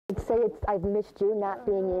I've missed you not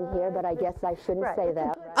being in here, but I guess I shouldn't say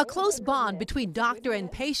that. A close bond between doctor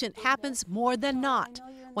and patient happens more than not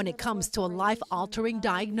when it comes to a life-altering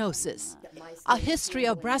diagnosis. A history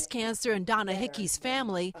of breast cancer in Donna Hickey's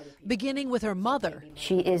family, beginning with her mother.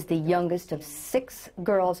 She is the youngest of 6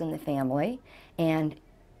 girls in the family, and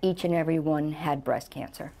each and every one had breast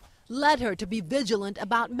cancer. Led her to be vigilant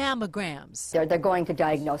about mammograms. They're going to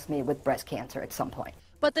diagnose me with breast cancer at some point.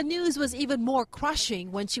 But the news was even more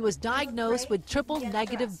crushing when she was diagnosed with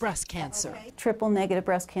triple-negative breast cancer. Triple-negative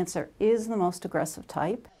breast cancer is the most aggressive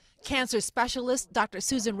type. Cancer specialist Dr.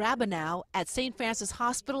 Susan Rabinow at St. Francis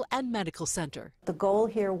Hospital and Medical Center. The goal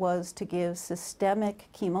here was to give systemic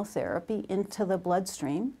chemotherapy into the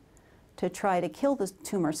bloodstream to try to kill the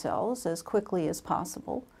tumor cells as quickly as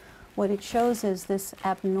possible. What it shows is this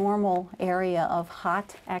abnormal area of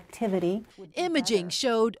hot activity. Imaging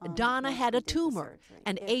showed Donna had a tumor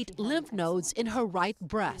and 8 lymph nodes in her right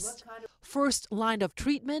breast. First line of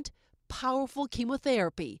treatment, powerful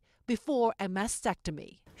chemotherapy before a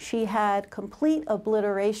mastectomy. She had complete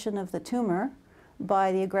obliteration of the tumor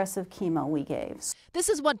by the aggressive chemo we gave. This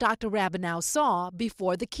is what Dr. Rabinow saw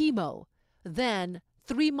before the chemo. Then,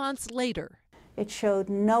 3 months later, it showed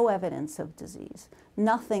no evidence of disease,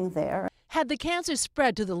 nothing there. Had the cancer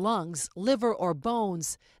spread to the lungs, liver, or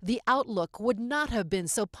bones, the outlook would not have been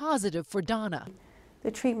so positive for Donna. The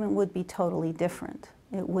treatment would be totally different.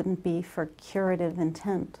 It wouldn't be for curative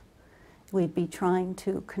intent. We'd be trying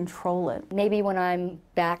to control it. Maybe when I'm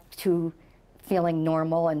back to feeling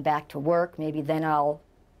normal and back to work, maybe then I'll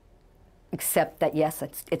accept that, yes,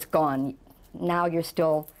 it's gone. Now you're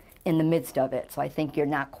still in the midst of it, so I think you're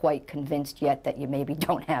not quite convinced yet that you maybe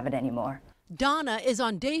don't have it anymore. Donna is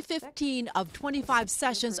on day 15 of 25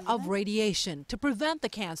 sessions of radiation to prevent the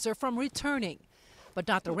cancer from returning. But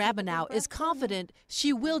Dr. Rabinow is confident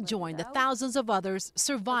she will join the thousands of others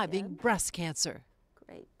surviving breast cancer.